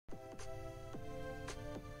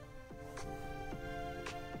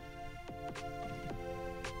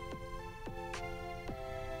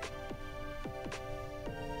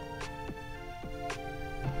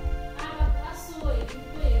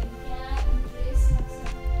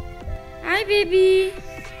Hi, baby.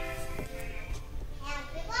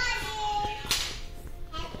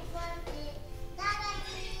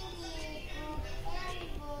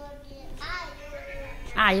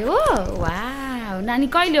 आयो wow नानी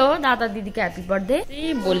कहिले हो दादा दिदीको ह्याप्पी बर्थडे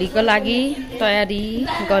भोलिको लागि तयारी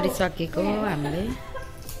गरिसकेको हामीले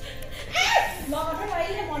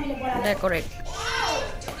डेकोरेट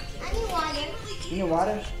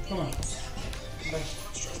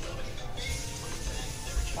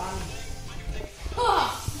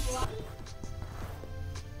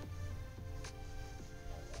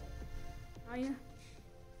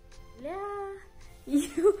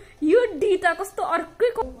यो डी त कस्तो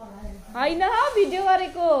अर्कैको हैन भिडियो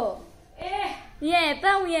गरेको यहाँ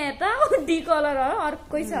यता डी कलर हो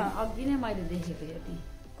अर्कै छ अघि नै मैले देखेको यो डी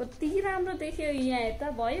कति राम्रो देख्यो यहाँ यता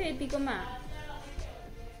भयो यतिकोमा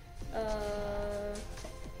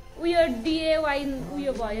उयो डिएवाई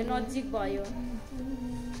उयो भयो नजिक भयो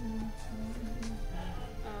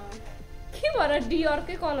के भएर डी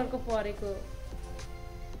अर्कै कलरको परेको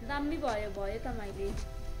दामी भयो त मैले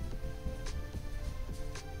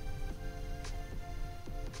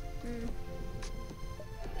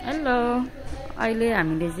हेलो अहिले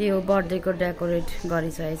हामीले चाहिँ यो बर्थडेको डेकोरेट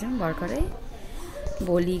गरिसकेको छौँ भर्खरै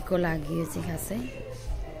भोलिको लागि यो चाहिँ खासै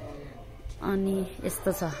अनि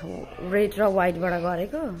यस्तो छ रेड र व्हाइटबाट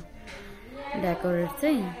गरेको डेकोरेट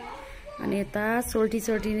चाहिँ अनि यता सोल्टी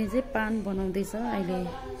सोल्टिनी चाहिँ पान बनाउँदैछ अहिले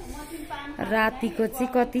रातिको चाहिँ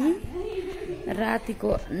कति रातिको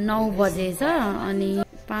 9 बजे छ अनि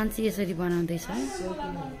पान चाहिँ यसरी बनाउँदैछ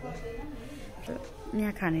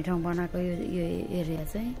यहाँ खाने ठाउँ बनाएको यो एरिया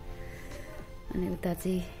चाहिँ अनि उता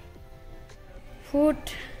चाहिँ फुड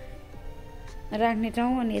राख्ने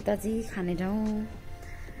ठाउँ अनि यता चाहिँ खाने ठाउँ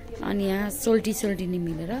अनि यहाँ सोल्टी सोल्टिनी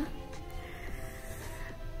मिलेर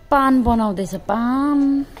पान बनाउँदैछ पान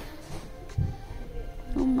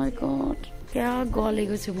ओ माय गॉड क्या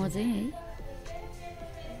गलेको छु म चाहिँ है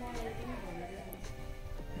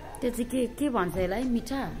त्यो चाहिँ के भन्छ यसलाई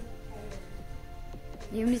मिठा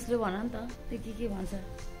युनिसले भन नि त त्यो के भन्छ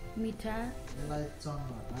मिठा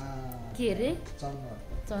के अरे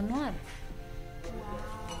चनवार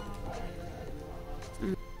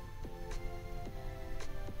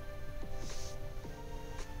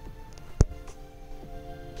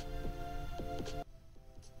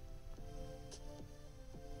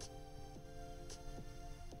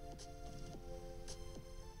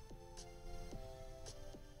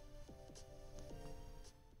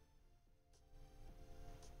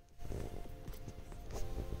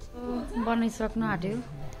बनाइसक्नु आँट्यो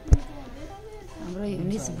हाम्रो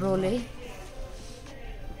युनिस ब्रोले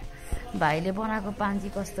भाइले बनाएको पान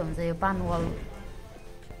चाहिँ कस्तो हुन्छ यो पानवल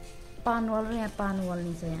र यहाँ पानवल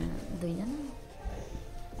नि छ यहाँ दुईजना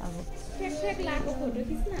अब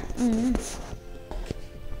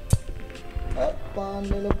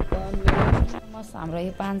मस्त हाम्रो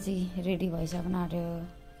यो पान चाहिँ रेडी भइसक्नु आँट्यो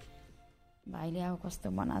भाइले अब कस्तो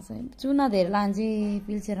बनाएको छ चुना धेरै लान्छ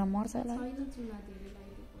पिल्सेर मर्छ होला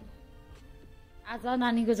आज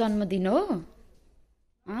नानीको जन्मदिन हो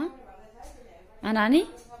नानी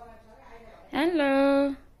हेलो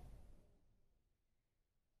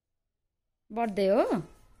बर्थडे हो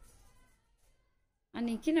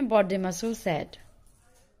अनि किन बर्थडेमा सो स्याड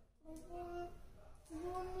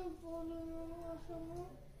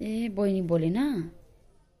ए बहिनी बोलेन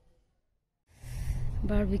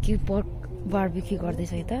बार्बिक्यू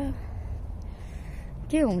गर्दैछ है त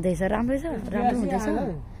के हुँदैछ राम्रै छ राम्रो हुँदैछ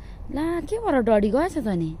ला के भएर डढी गएछ त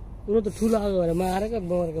नि उनी त ठुलो आगो भएर मारेको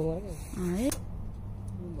मरेको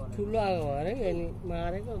ठुलो आगो भएर अनि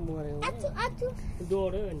मारेको मरेको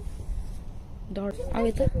डढ्यो अनि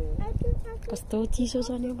अब त कस्तो चिसो छ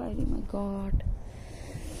नि बाहिर माइ गड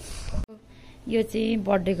यो चाहिँ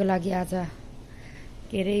बर्थडेको लागि आज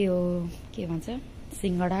के अरे यो के भन्छ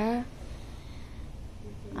सिङ्गडा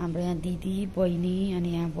हाम्रो यहाँ दिदी बहिनी अनि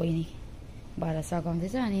यहाँ बहिनी भएर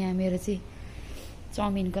सघाउँदैछ अनि यहाँ मेरो चाहिँ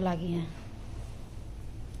चाउमिनको लागि यहाँ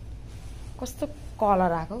कस्तो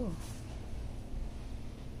कलर आएको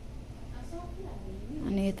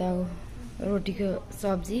अनि यता रोटीको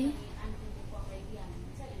सब्जी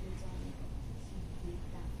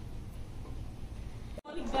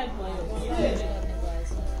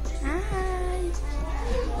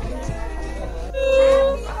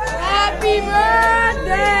Happy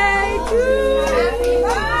birthday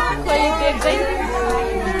to you.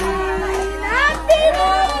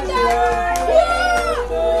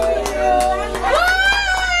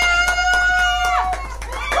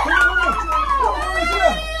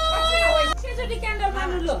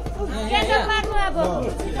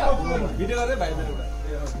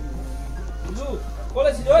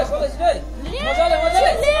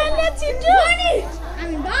 छिटो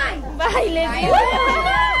भाइले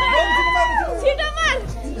छिटो मार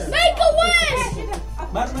make a wish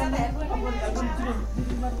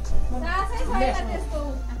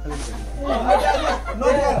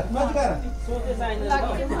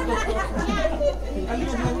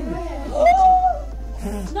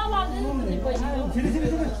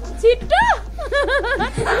छिटो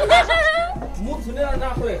मुख सुनेर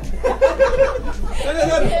नआफै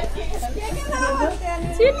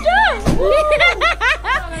छिटो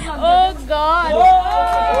oh god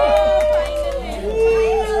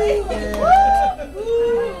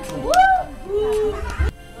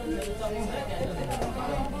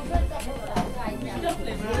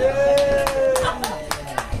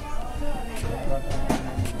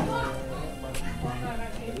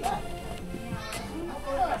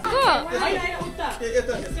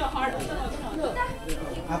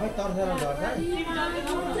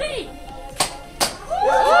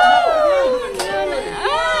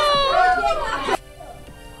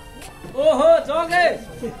ओहो जगे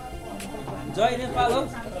जय नेपाल हो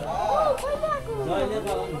जय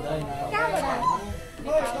नेपाल हो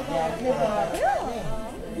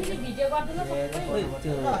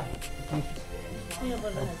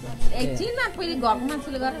एकछिनमा पहिले घरको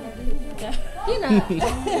मान्छेले गर किन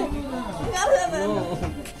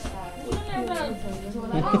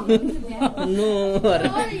नो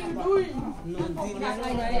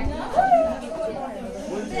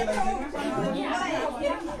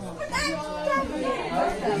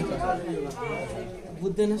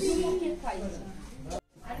बुझ्दैन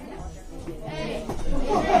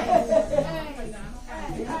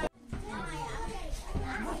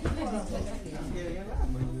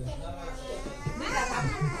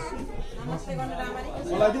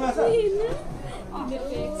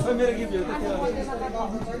मेरो गिफ्ट हो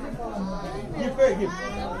गिफ्ट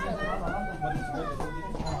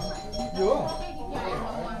यो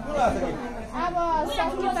कुन आछ गिफ्ट अब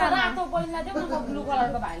सकिन्छ रातो पहिला चाहिँ म ब्लू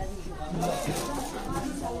कलरको भाइलाई दिन्छु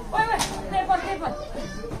ओइ पेपर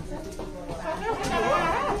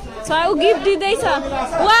छ उ गिफ्ट दिदैछ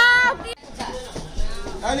वाउ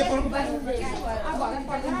अहिले पढ्नु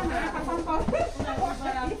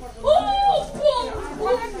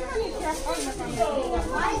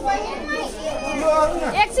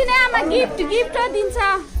एकछिन आमा गिफ्ट दिन्छ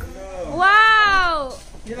वाउ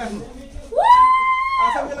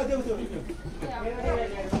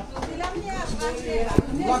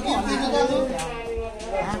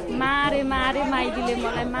मारे माइदीले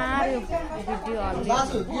मलाई मार्यो भिडियो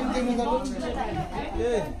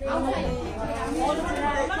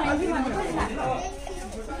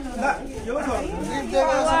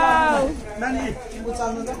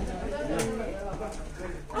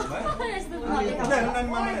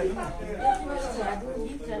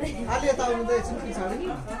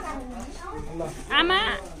आमा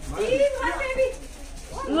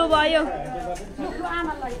लु भयो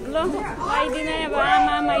ल आइदिने अब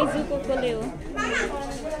आमा माइजू कोले हो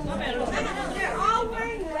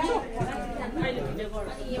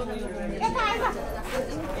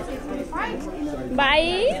by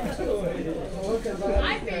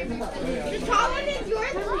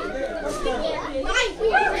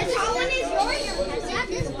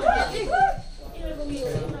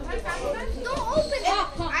Don't open it.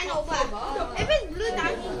 I know, but if it's blue,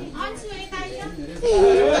 that's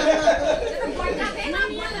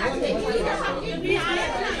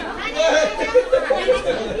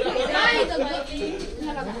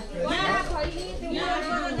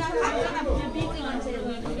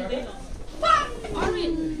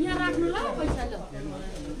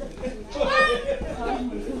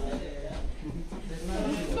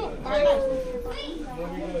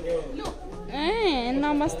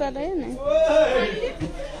नमस्ते रे नि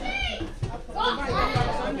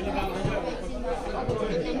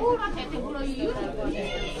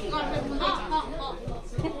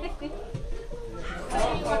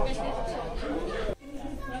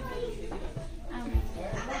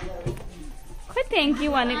खै थ्याङ्क यू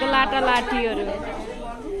भनेको लाटा लाटीहरू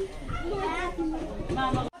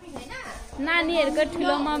नानीहरूको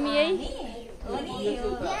ठुलो मम्मी है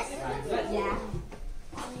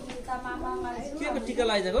के टिका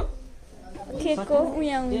लगाइदिएको केकको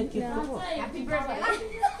उया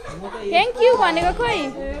थ्याङ्क यू भनेको खोइ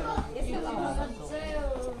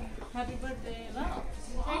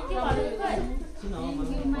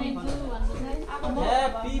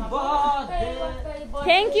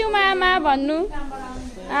थ्याङ्क यू मामा भन्नु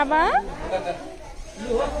अब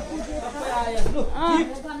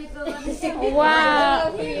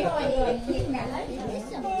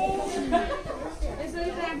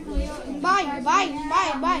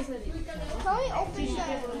Bye. Can we open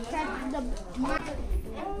the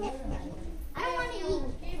I don't want to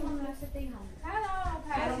eat.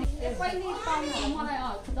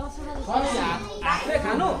 हातले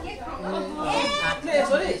खानु हातले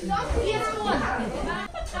यसरी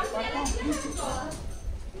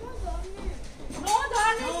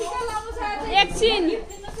एकछिन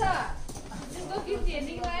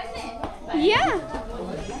या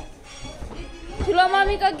ठुलो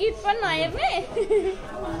मम्मीको गिफ्ट पनि नहेर्ने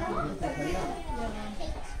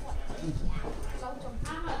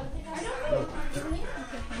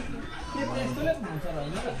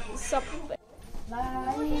सबै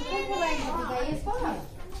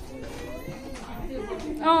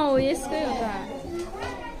यसकै हो त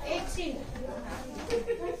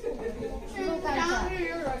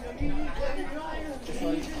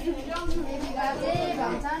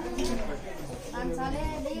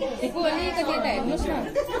अलिकति यता हेर्नुहोस् न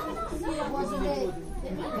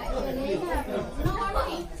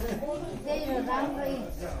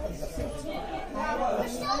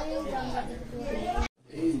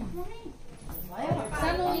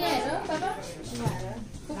सानो यहाँ हेर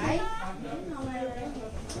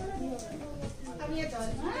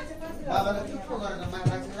बाबाले चुप्पो गरेर मान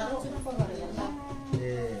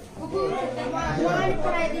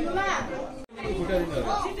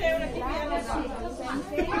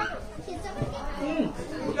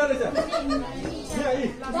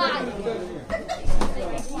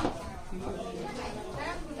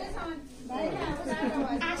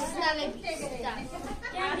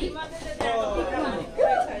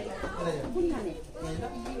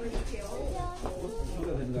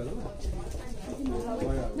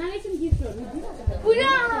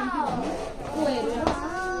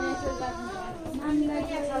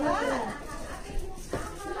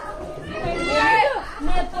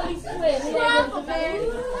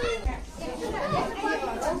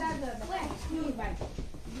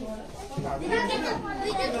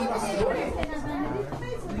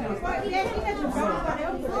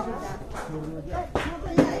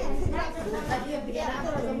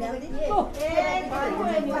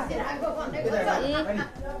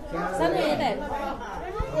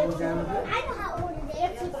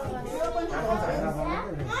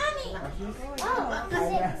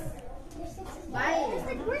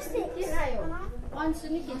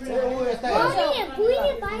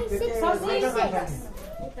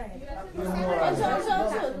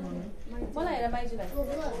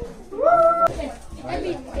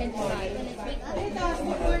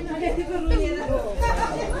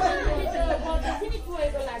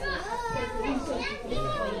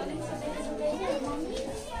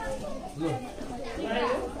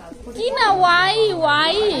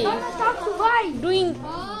Why doing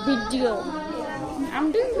video?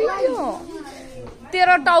 I'm doing video.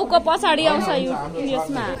 तेरो टाउको पछाडी आउँछ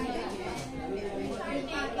यसमा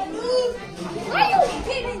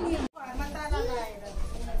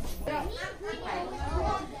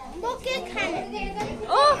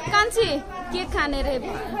ओ कान्छी के खाने रे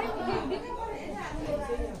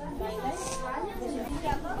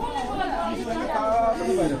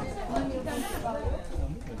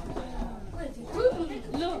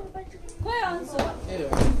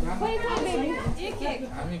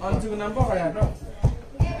अन्जुको नाम पो खडा हेर्नु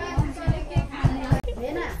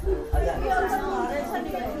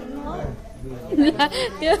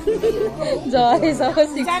त्यो झरे सब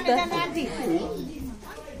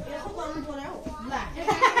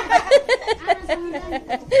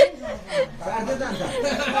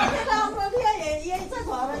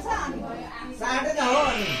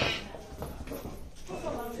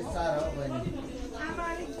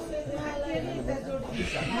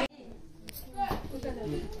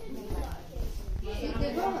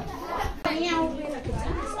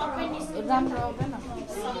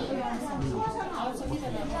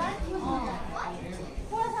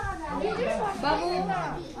बाबु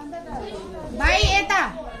भाइ यता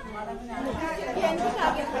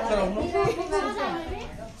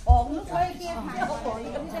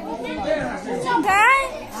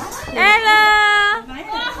हेलो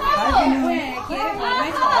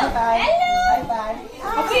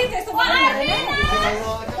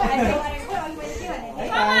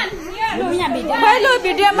हेलो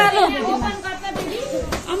भिडियो मालो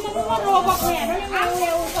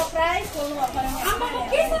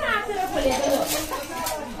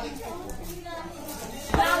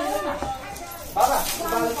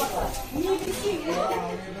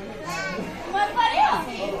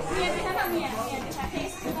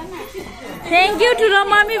थैंक यू ठुलो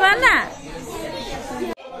मम्मी भन्ना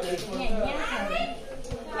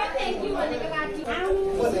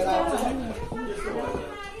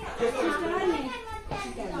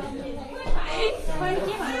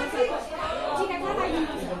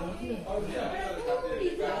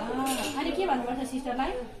अनि के भन्नुपर्छ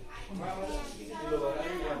सिस्टरलाई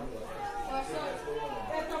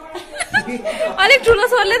अलिक ठुलो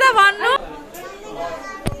स्वरले त भन्नु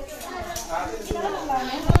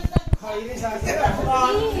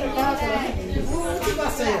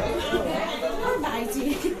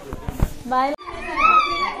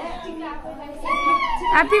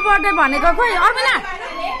ह्याप्पी बर्थडे भनेको खोइ अर्मिना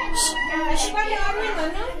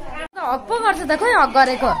हक पो गर्छ त खोइ हक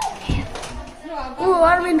गरेको ऊ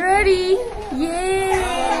अर्मिन रेडी ये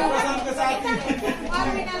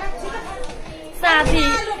साथी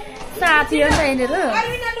साथी हो नि त यिनीहरू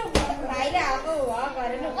भाइले हाको हक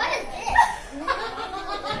गरेन